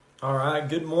All right,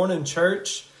 good morning,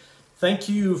 church. Thank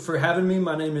you for having me.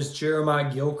 My name is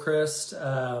Jeremiah Gilchrist.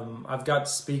 I've got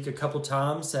to speak a couple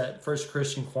times at First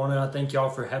Christian Quanah. I thank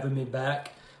y'all for having me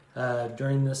back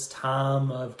during this time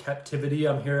of captivity.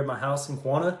 I'm here at my house in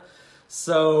Quanah.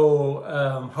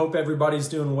 So hope everybody's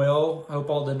doing well. Hope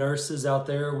all the nurses out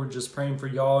there, we're just praying for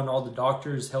y'all and all the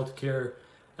doctors, healthcare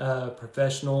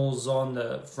professionals on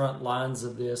the front lines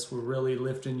of this. We're really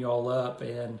lifting y'all up,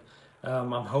 and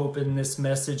I'm hoping this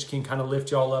message can kind of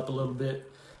lift y'all up a little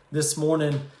bit this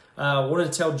morning. I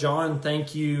want to tell John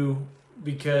thank you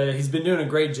because he's been doing a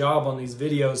great job on these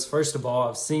videos. First of all,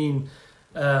 I've seen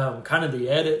kind of the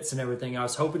edits and everything. I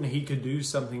was hoping he could do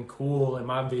something cool in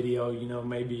my video, you know,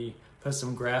 maybe put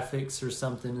some graphics or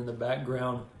something in the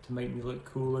background to make me look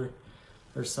cooler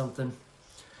or something.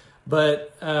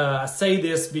 But I say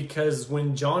this because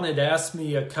when John had asked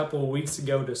me a couple of weeks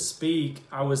ago to speak,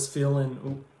 I was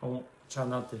feeling, I won't try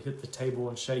not to hit the table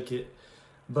and shake it,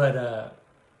 but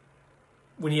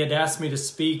when he had asked me to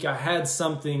speak, I had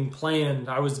something planned.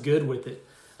 I was good with it.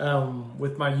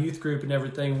 With my youth group and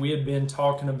everything, we had been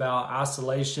talking about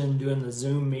isolation, doing the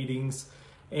Zoom meetings,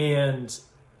 and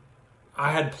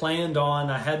I had planned on,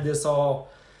 I had this all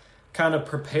kind of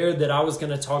prepared that I was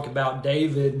going to talk about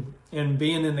David and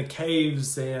being in the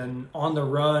caves and on the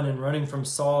run and running from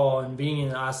Saul and being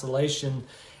in isolation.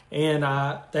 And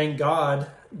I thank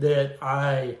God that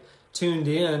I tuned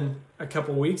in a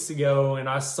couple weeks ago and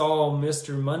I saw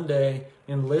Mr. Monday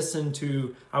and listened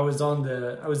to, I was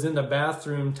in the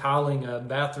bathroom tiling a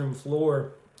bathroom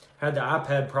floor, had the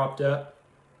iPad propped up,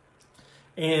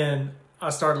 and I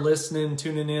started listening,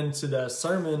 tuning in to the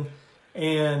sermon,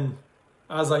 and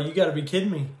I was like, you got to be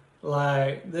kidding me.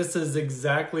 Like, this is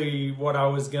exactly what I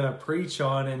was going to preach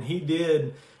on. And he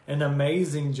did an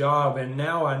amazing job. And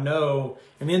now I know,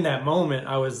 and in that moment,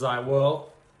 I was like,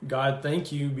 well, God,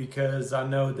 thank you, because I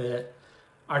know that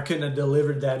I couldn't have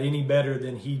delivered that any better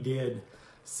than he did.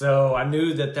 So I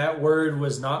knew that that word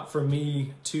was not for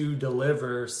me to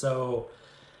deliver. So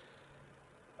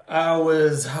I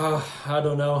was, I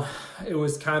don't know, it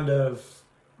was kind of,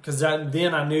 because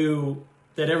then I knew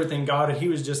that everything God, he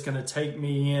was just going to take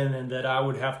me in and that I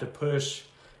would have to push,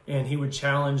 and he would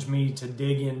challenge me to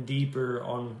dig in deeper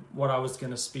on what I was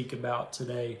going to speak about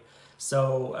today.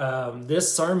 So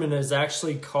this sermon is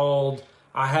actually called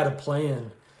I Had a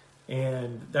Plan.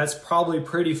 And that's probably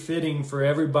pretty fitting for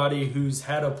everybody who's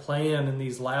had a plan in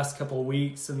these last couple of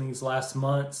weeks and these last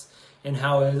months and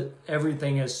how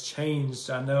everything has changed.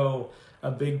 I know a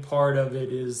big part of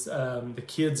it is the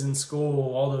kids in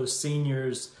school, all those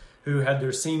seniors who had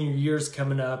their senior years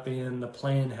coming up, and the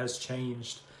plan has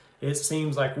changed. It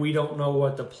seems like we don't know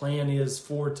what the plan is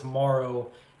for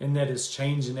tomorrow, and that is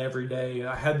changing every day.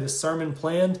 I had this sermon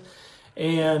planned,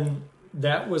 and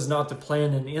that was not the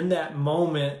plan. And in that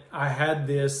moment, I had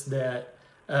that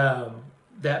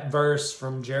verse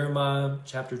from Jeremiah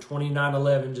chapter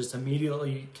 29:11 just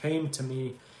immediately came to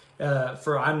me.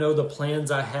 For I know the plans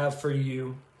I have for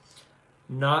you,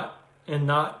 not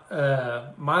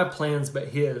my plans, but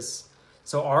his.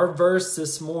 So our verse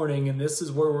this morning, and this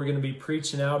is where we're going to be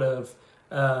preaching out of,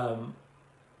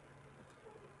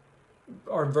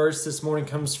 our verse this morning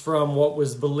comes from what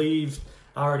was believed.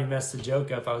 I already messed the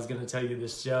joke up. I was going to tell you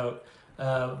this joke.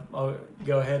 I'll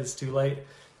go ahead. It's too late.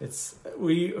 It's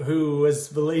who was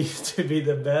believed to be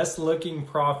the best looking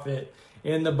prophet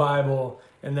in the Bible,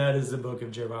 and that is the book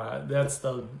of Jeremiah. That's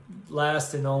the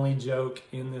last and only joke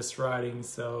in this writing,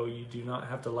 so you do not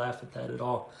have to laugh at that at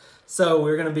all. So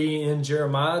we're going to be in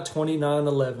Jeremiah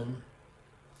 29:11.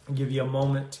 I'll give you a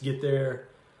moment to get there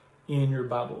in your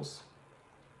Bibles.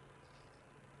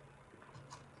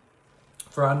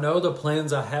 For I know the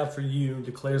plans I have for you,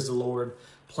 declares the Lord,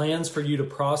 plans for you to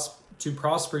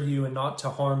prosper you and not to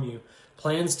harm you,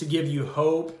 plans to give you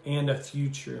hope and a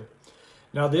future.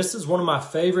 Now, this is one of my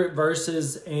favorite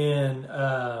verses, and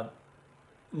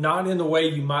not in the way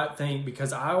you might think,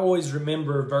 because I always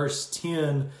remember verse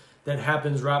 10 that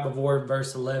happens right before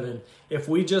verse 11. If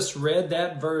we just read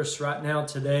that verse right now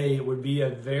today, it would be a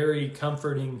very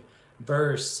comforting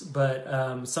verse.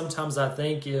 But sometimes I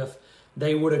think if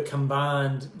they would have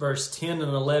combined verse 10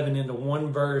 and 11 into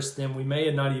one verse, then we may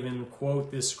have not even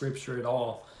quote this scripture at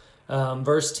all.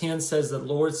 Verse 10 says that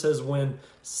Lord says, when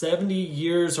 70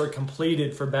 years are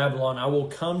completed for Babylon, I will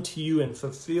come to you and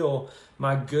fulfill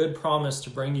my good promise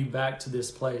to bring you back to this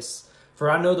place. For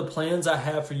I know the plans I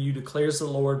have for you, declares the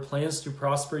Lord, plans to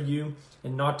prosper you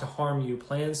and not to harm you,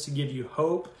 plans to give you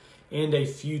hope and a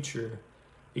future.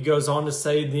 He goes on to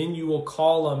say, then you will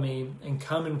call on me and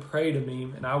come and pray to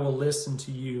me, and I will listen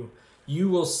to you. You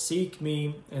will seek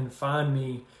me and find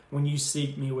me when you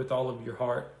seek me with all of your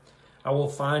heart. I will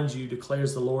find you,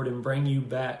 declares the Lord, and bring you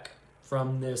back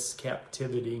from this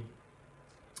captivity.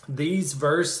 These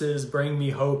verses bring me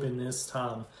hope in this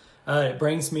time. It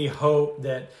brings me hope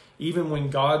that even when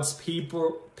God's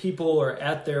people are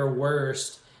at their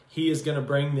worst, He is going to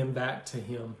bring them back to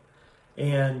Him.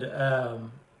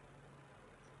 And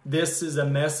this is a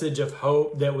message of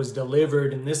hope that was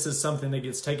delivered, and this is something that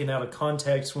gets taken out of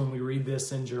context when we read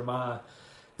this in Jeremiah.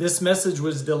 This message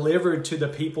was delivered to the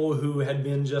people who had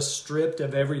been just stripped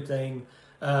of everything.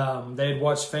 They had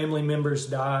watched family members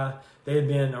die. They had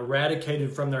been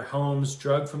eradicated from their homes,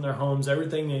 drugged from their homes.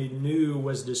 Everything they knew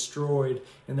was destroyed,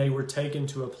 and they were taken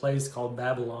to a place called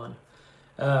Babylon.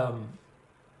 They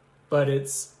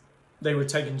were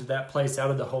taken to that place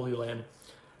out of the Holy Land.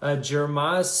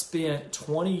 Jeremiah spent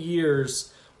 20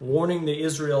 years warning the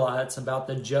Israelites about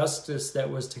the justice that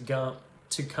was to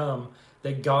come,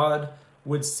 that God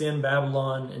would send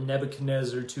Babylon and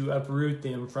Nebuchadnezzar to uproot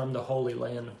them from the Holy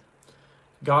Land.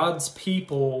 God's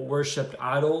people worshipped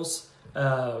idols.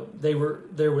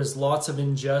 There was lots of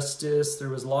injustice. There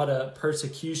was a lot of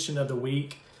persecution of the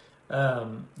weak.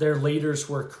 Their leaders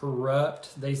were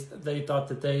corrupt. They thought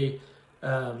that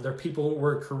their people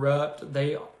were corrupt.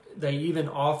 They even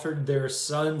offered their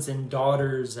sons and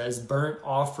daughters as burnt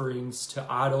offerings to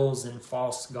idols and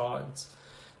false gods.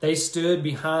 They stood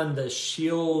behind the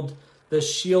shield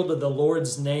of the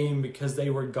Lord's name because they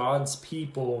were God's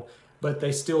people, but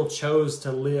they still chose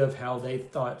to live how they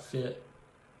thought fit,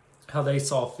 how they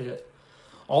saw fit.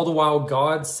 All the while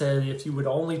God said, if you would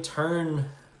only turn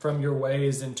from your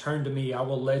ways and turn to me, I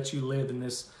will let you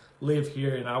live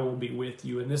here and I will be with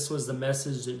you. And this was the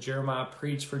message that Jeremiah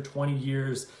preached for 20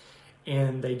 years,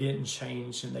 and they didn't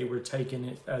change, and they were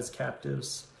taken as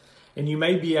captives. And you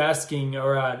may be asking, all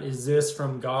right, is this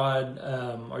from God?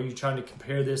 Are you trying to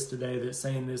compare this today, that's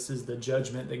saying this is the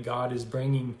judgment that God is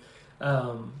bringing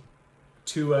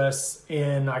to us?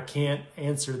 And I can't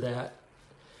answer that.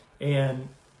 And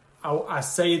I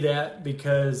say that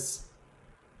because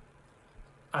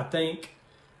I think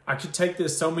I could take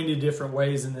this so many different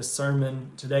ways in this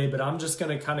sermon today, but I'm just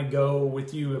going to kind of go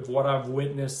with you of what I've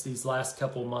witnessed these last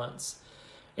couple months.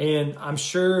 And I'm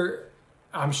sure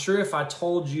if I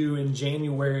told you in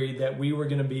January that we were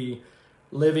going to be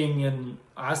living in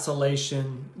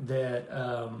isolation,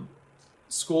 that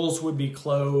schools would be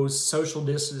closed, social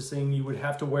distancing, you would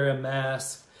have to wear a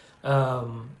mask.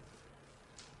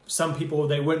 Some people,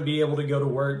 they wouldn't be able to go to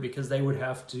work because they would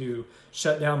have to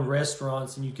shut down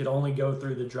restaurants and you could only go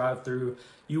through the drive-through.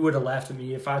 You would have laughed at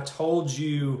me. If I told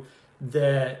you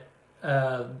that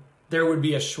there would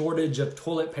be a shortage of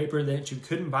toilet paper, that you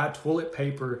couldn't buy toilet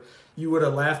paper, you would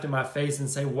have laughed in my face and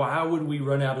say, why would we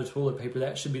run out of toilet paper?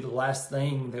 That should be the last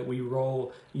thing that we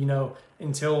roll,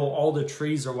 until all the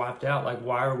trees are wiped out. Like,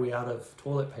 why are we out of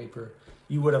toilet paper?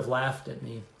 You would have laughed at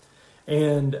me.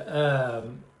 And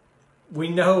we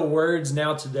know words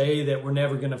now today that we're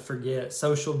never going to forget.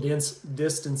 Social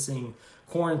distancing,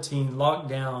 quarantine,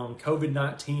 lockdown,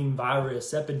 COVID-19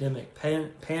 virus, epidemic,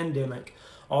 pandemic.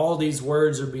 All these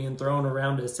words are being thrown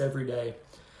around us every day.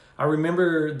 I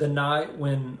remember the night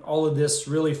when all of this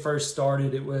really first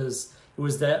started. It was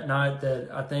that night that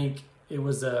I think it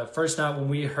was the first night when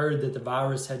we heard that the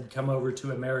virus had come over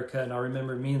to America. And I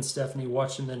remember me and Stephanie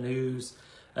watching the news,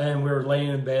 and we were laying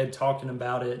in bed talking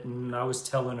about it. And I was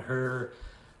telling her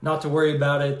not to worry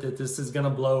about it, that this is going to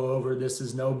blow over. This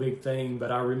is no big thing.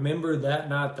 But I remember that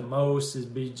night the most is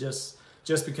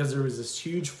just because there was this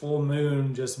huge full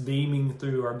moon just beaming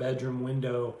through our bedroom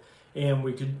window, and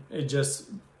it just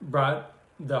brought,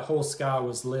 the whole sky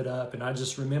was lit up. And I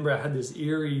just remember I had this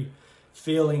eerie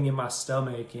feeling in my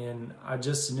stomach, and I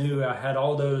just knew I had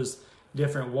all those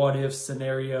different what if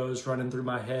scenarios running through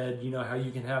my head. You know how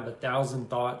you can have 1,000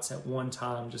 thoughts at one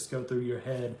time just go through your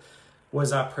head.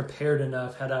 Was I prepared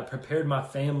enough? Had I prepared my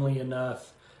family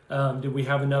enough? Did we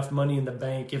have enough money in the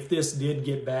bank? If this did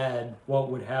get bad, what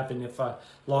would happen? If I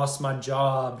lost my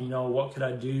job, what could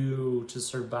I do to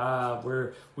survive?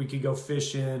 Where we could go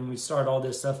fishing, we start all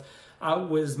this stuff.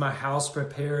 Was my house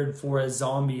prepared for a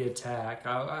zombie attack?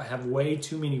 I have way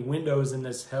too many windows in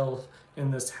this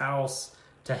house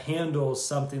to handle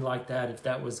something like that if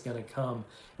that was going to come.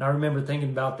 And I remember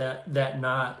thinking about that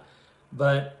night,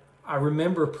 but I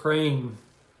remember praying,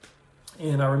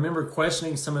 and I remember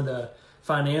questioning some of the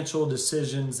financial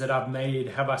decisions that I've made.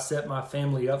 Have I set my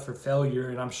family up for failure?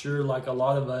 And I'm sure, like a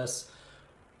lot of us,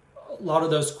 a lot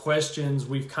of those questions,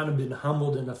 we've kind of been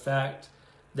humbled in the fact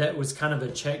that was kind of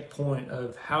a checkpoint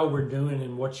of how we're doing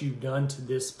and what you've done to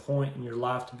this point in your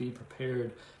life to be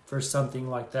prepared for something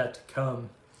like that to come.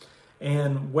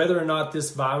 And whether or not this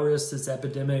virus, this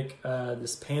epidemic,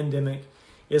 this pandemic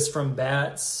is from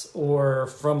bats or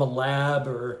from a lab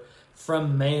or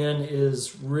from man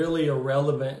is really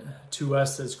irrelevant to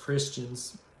us as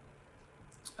Christians.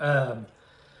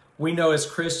 We know as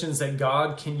Christians that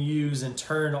God can use and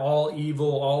turn all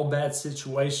evil, all bad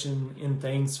situation in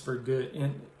things for good,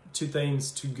 into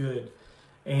things to good.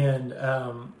 And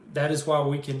that is why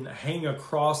we can hang a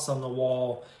cross on the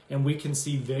wall and we can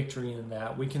see victory in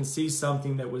that. We can see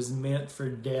something that was meant for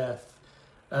death.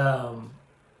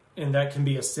 And that can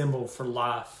be a symbol for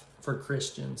life for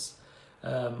Christians.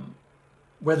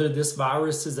 Whether this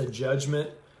virus is a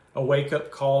judgment, a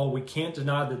wake-up call, we can't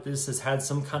deny that this has had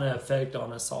some kind of effect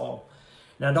on us all.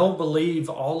 And I don't believe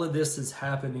all of this is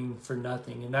happening for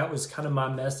nothing. And that was kind of my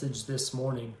message this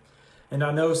morning. And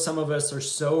I know some of us are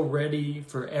so ready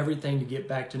for everything to get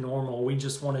back to normal. We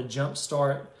just want to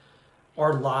jumpstart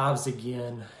our lives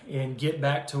again and get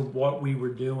back to what we were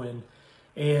doing.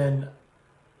 And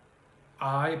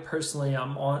I personally,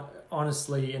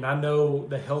 honestly, and I know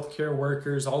the healthcare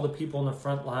workers, all the people on the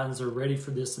front lines are ready for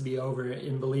this to be over.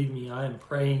 And believe me, I am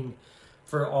praying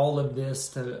for all of this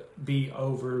to be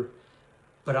over.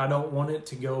 But I don't want it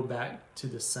to go back to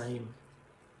the same.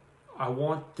 I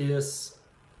want this,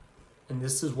 and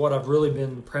this is what I've really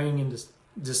been praying and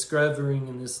discovering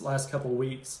in this last couple of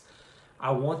weeks.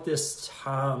 I want this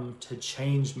time to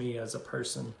change me as a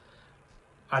person.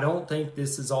 I don't think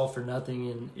this is all for nothing.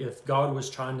 And if God was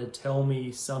trying to tell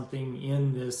me something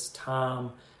in this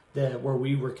time that where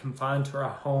we were confined to our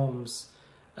homes,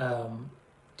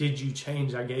 did you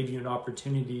change? I gave you an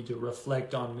opportunity to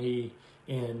reflect on me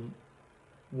and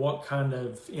what kind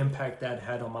of impact that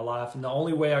had on my life. And the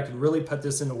only way I could really put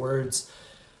this into words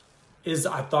is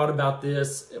I thought about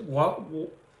this.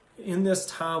 In this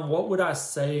time, what would I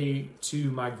say to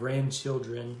my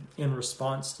grandchildren in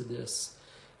response to this?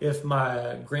 If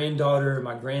my granddaughter,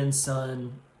 my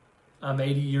grandson, I'm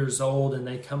 80 years old, and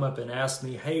they come up and ask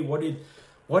me, hey,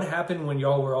 what happened when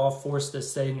y'all were all forced to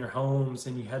stay in your homes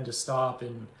and you had to stop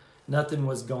and nothing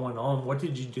was going on? What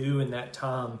did you do in that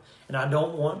time? And I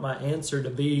don't want my answer to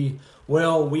be,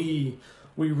 well, we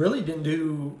really didn't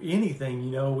do anything. You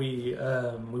know, we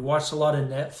watched a lot of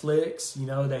Netflix. You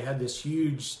know, they had this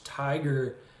huge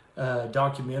tiger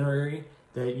documentary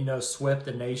that, you know, swept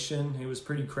the nation. It was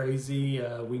pretty crazy.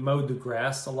 We mowed the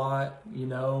grass a lot. You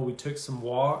know, we took some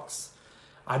walks.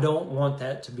 I don't want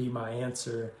that to be my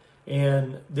answer.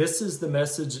 And this is the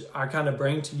message I kind of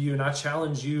bring to you, and I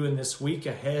challenge you in this week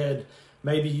ahead.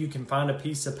 Maybe you can find a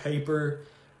piece of paper,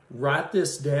 write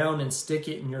this down and stick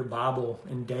it in your Bible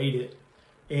and date it.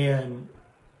 And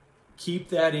keep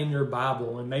that in your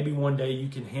Bible. And maybe one day you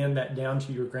can hand that down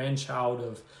to your grandchild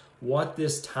of what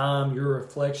this time, your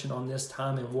reflection on this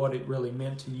time and what it really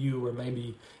meant to you, or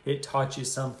maybe it taught you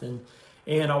something.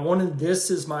 And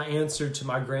this is my answer to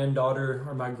my granddaughter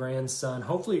or my grandson,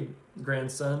 hopefully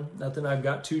grandson. Nothing, I've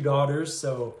got 2 daughters,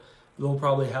 so they'll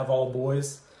probably have all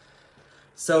boys.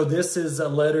 So this is a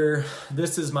letter,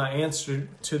 this is my answer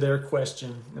to their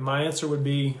question. And my answer would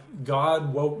be,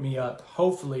 God woke me up.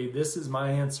 Hopefully, this is my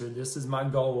answer. This is my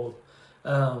goal.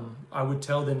 I would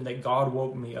tell them that God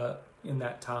woke me up in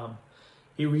that time.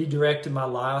 He redirected my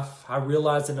life. I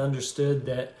realized and understood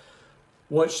that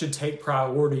what should take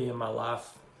priority in my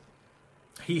life.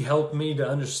 He helped me to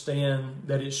understand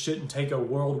that it shouldn't take a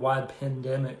worldwide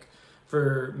pandemic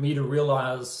for me to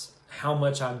realize how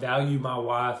much I value my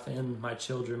wife and my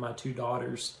children, my 2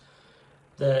 daughters.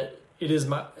 That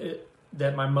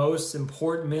that my most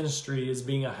important ministry is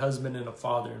being a husband and a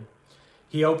father.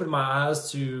 He opened my eyes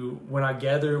to when I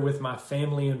gather with my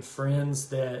family and friends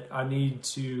that I need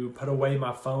to put away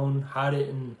my phone, hide it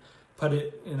and put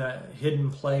it in a hidden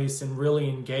place and really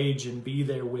engage and be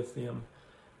there with them.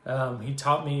 He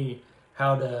taught me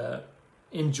how to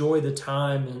enjoy the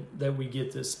time that we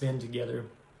get to spend together.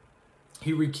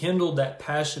 He rekindled that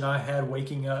passion I had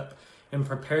waking up and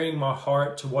preparing my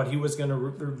heart to what he was going to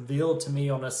reveal to me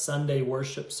on a Sunday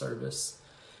worship service.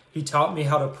 He taught me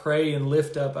how to pray and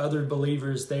lift up other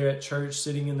believers there at church,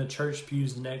 sitting in the church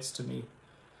pews next to me.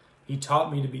 He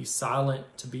taught me to be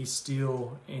silent, to be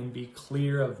still, and be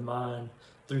clear of mind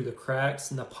through the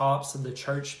cracks and the pops of the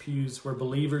church pews where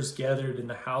believers gathered in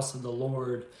the house of the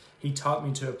Lord. He taught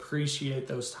me to appreciate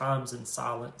those times in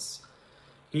silence.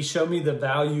 He showed me the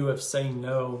value of saying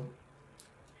no,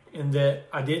 and that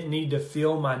I didn't need to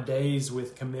fill my days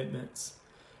with commitments.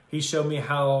 He showed me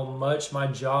how much my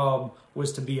job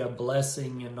was to be a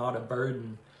blessing and not a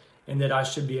burden, and that I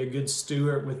should be a good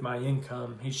steward with my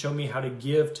income. He showed me how to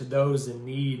give to those in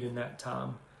need in that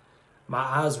time. My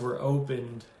eyes were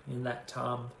opened in that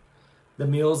time. The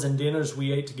meals and dinners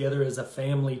we ate together as a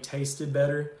family tasted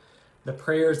better. The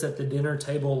prayers at the dinner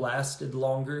table lasted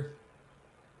longer.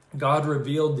 God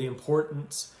revealed the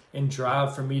importance and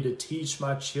drive for me to teach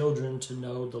my children to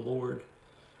know the Lord.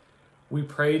 We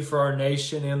prayed for our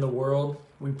nation and the world.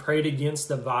 We prayed against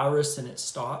the virus and it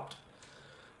stopped.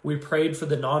 We prayed for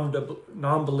the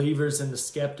non-believers and the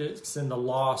skeptics and the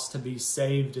lost to be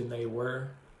saved, and they were.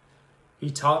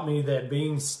 He taught me that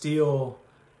being still,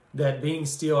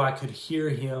 I could hear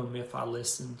him if I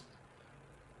listened.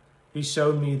 He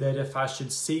showed me that if I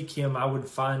should seek him, I would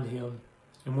find him.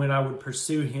 And when I would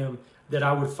pursue him, that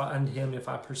I would find him if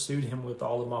I pursued him with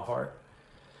all of my heart.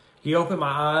 He opened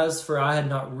my eyes, for I had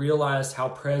not realized how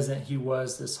present he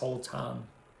was this whole time.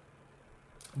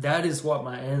 That is what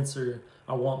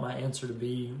I want my answer to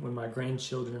be when my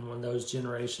grandchildren, when those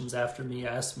generations after me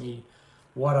ask me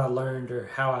what I learned or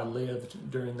how I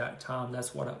lived during that time.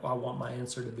 That's what I want my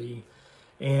answer to be.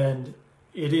 And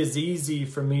it is easy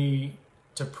for me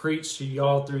to preach to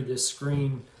y'all through this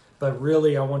screen, but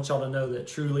really I want y'all to know that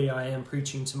truly I am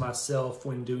preaching to myself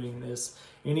when doing this.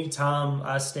 Anytime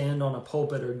I stand on a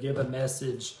pulpit or give a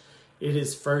message, it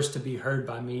is first to be heard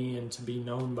by me and to be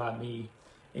known by me,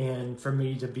 and for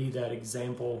me to be that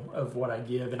example of what I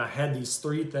give. And I had these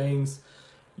 3 things.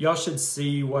 Y'all should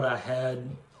see what I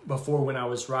had before when I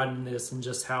was writing this and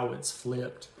just how it's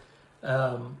flipped.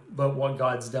 But what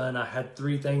God's done, I had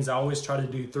 3 things. I always try to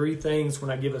do 3 things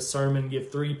when I give a sermon,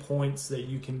 give 3 points that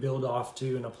you can build off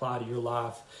to and apply to your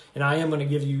life. And I am going to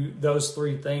give you those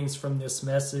 3 things from this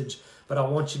message, but I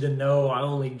want you to know I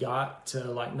only got to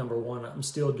like number 1. I'm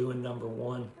still doing number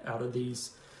 1 out of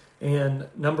these. And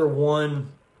number 1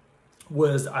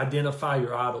 was identify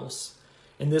your idols.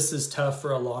 And this is tough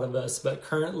for a lot of us, but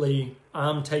currently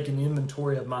I'm taking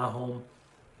inventory of my home,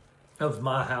 of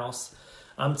my house.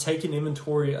 I'm taking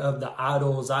inventory of the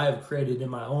idols I have created in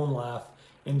my own life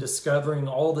and discovering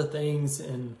all the things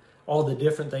and all the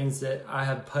different things that I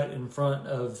have put in front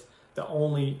of the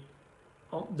only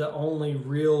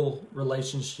real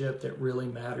relationship that really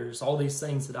matters. All these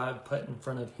things that I've put in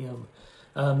front of him.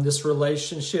 This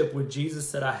relationship with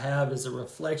Jesus that I have is a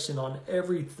reflection on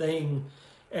everything,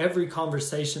 every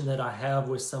conversation that I have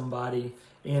with somebody.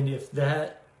 And if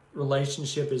that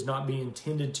relationship is not being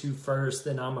tended to first,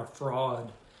 then I'm a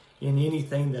fraud in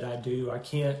anything that I do. I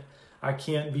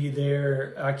can't be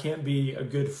there. I can't be a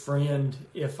good friend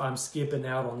if I'm skipping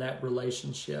out on that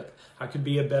relationship. I could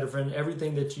be a better friend.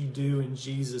 Everything that you do in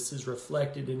Jesus is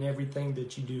reflected in everything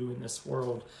that you do in this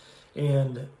world.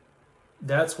 And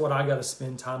that's what I got to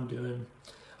spend time doing.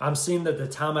 I'm seeing that the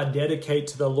time I dedicate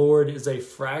to the Lord is a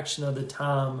fraction of the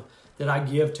time that I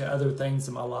give to other things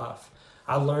in my life.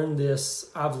 I've learned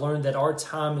that our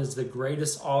time is the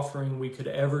greatest offering we could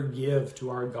ever give to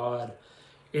our God.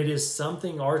 It is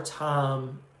something, our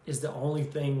time is the only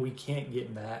thing we can't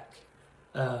get back.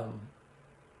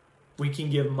 We can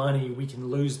give money, we can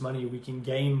lose money, we can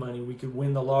gain money, we could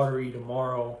win the lottery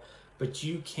tomorrow, but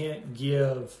you can't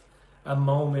give a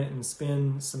moment and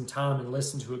spend some time and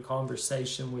listen to a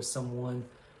conversation with someone,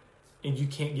 and you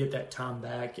can't get that time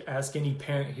back. Ask any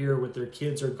parent here with their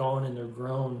kids are gone and they're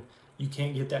grown. You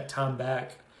can't get that time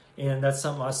back. And that's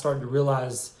something I started to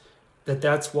realize, that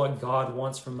that's what God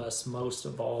wants from us most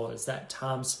of all, is that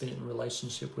time spent in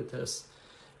relationship with us.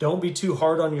 Don't be too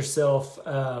hard on yourself.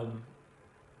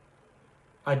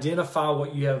 Identify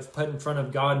what you have put in front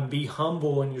of God and be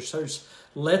humble in your search.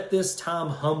 Let this time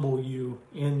humble you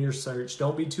in your search.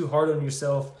 Don't be too hard on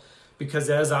yourself, because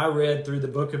as I read through the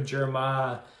book of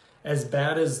Jeremiah, as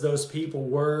bad as those people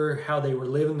were, how they were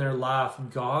living their life,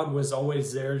 God was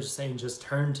always there just saying, just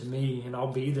turn to me and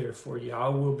I'll be there for you. I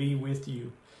will be with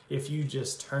you if you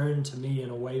just turn to me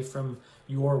and away from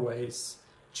your ways.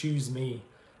 Choose me.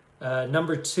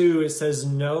 Number 2, it says,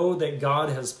 know that God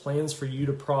has plans for you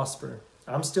to prosper.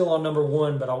 I'm still on number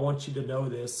 1, but I want you to know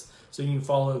this so you can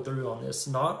follow through on this.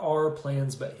 Not our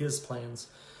plans, but his plans.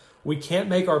 We can't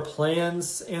make our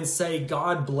plans and say,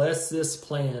 God bless this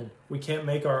plan. We can't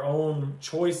make our own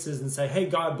choices and say, hey,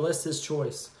 God bless this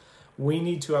choice. We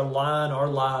need to align our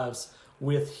lives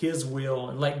with his will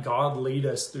and let God lead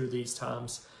us through these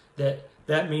times.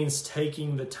 That means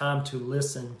taking the time to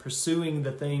listen, pursuing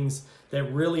the things that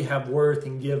really have worth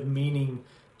and give meaning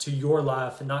to your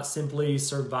life, and not simply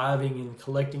surviving and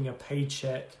collecting a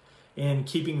paycheck and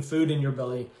keeping food in your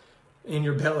belly.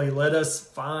 Let us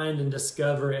find and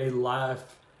discover a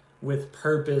life with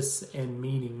purpose and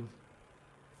meaning.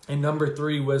 And number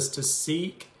 3 was to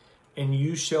seek and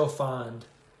you shall find.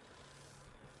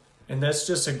 And that's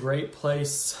just a great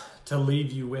place to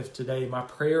leave you with today. My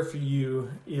prayer for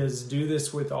you is do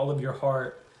this with all of your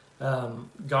heart.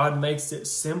 God makes it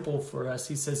simple for us.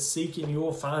 He says, seek and you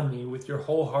will find me. With your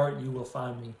whole heart, you will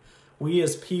find me. We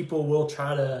as people will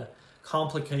try to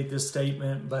complicate this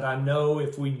statement, but I know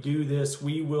if we do this,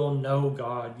 we will know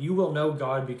God. You will know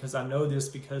God, because I know this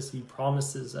because He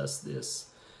promises us this.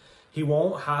 He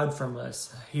won't hide from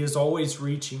us. He is always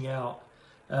reaching out.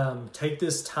 Take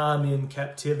this time in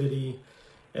captivity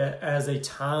as a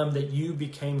time that you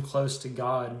became close to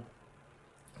God.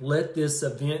 Let this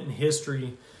event in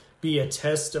history be a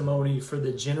testimony for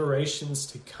the generations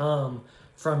to come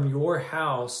from your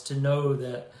house to know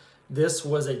that this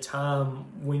was a time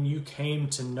when you came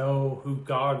to know who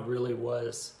God really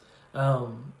was.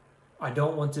 I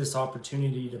don't want this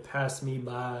opportunity to pass me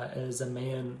by as a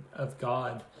man of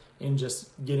God and just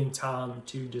getting time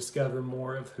to discover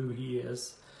more of who He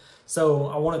is. So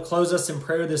I want to close us in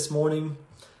prayer this morning.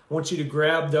 I want you to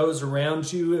grab those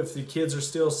around you. If the kids are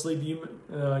still asleep,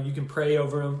 you can pray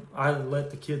over them. I let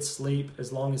the kids sleep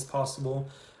as long as possible.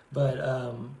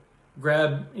 But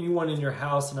grab anyone in your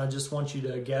house, and I just want you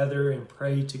to gather and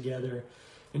pray together.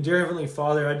 And dear Heavenly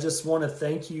Father, I just want to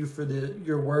thank you for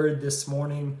your word this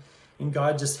morning. And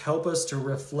God, just help us to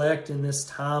reflect in this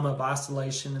time of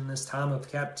isolation, in this time of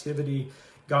captivity,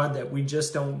 God, that we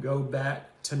just don't go back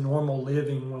to normal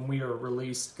living when we are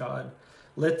released, God.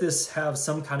 Let this have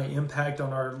some kind of impact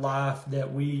on our life,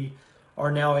 that we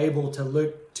are now able to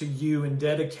look to you and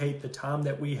dedicate the time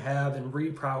that we have and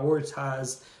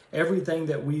reprioritize everything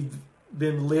that we've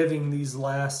been living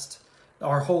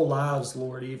our whole lives,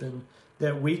 Lord, even,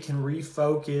 that we can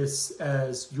refocus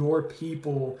as your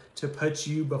people to put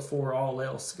you before all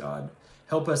else, God.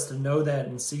 Help us to know that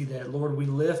and see that. Lord, we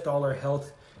lift all our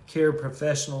health care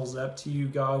professionals up to you,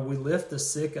 God. We lift the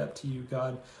sick up to you,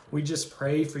 God. We just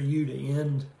pray for you to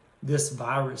end this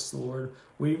virus, Lord.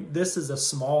 This is a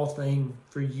small thing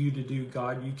for you to do,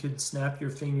 God. You could snap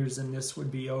your fingers and this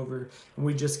would be over. And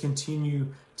we just continue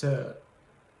to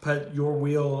put your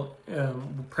will,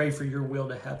 pray for your will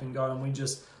to happen, God. And we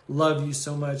just love you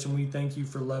so much, and we thank you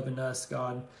for loving us,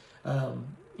 God.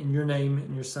 In your name,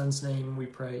 in your Son's name, we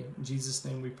pray. In Jesus'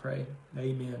 name we pray.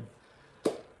 Amen.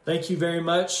 Thank you very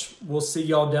much. We'll see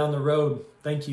y'all down the road. Thank you.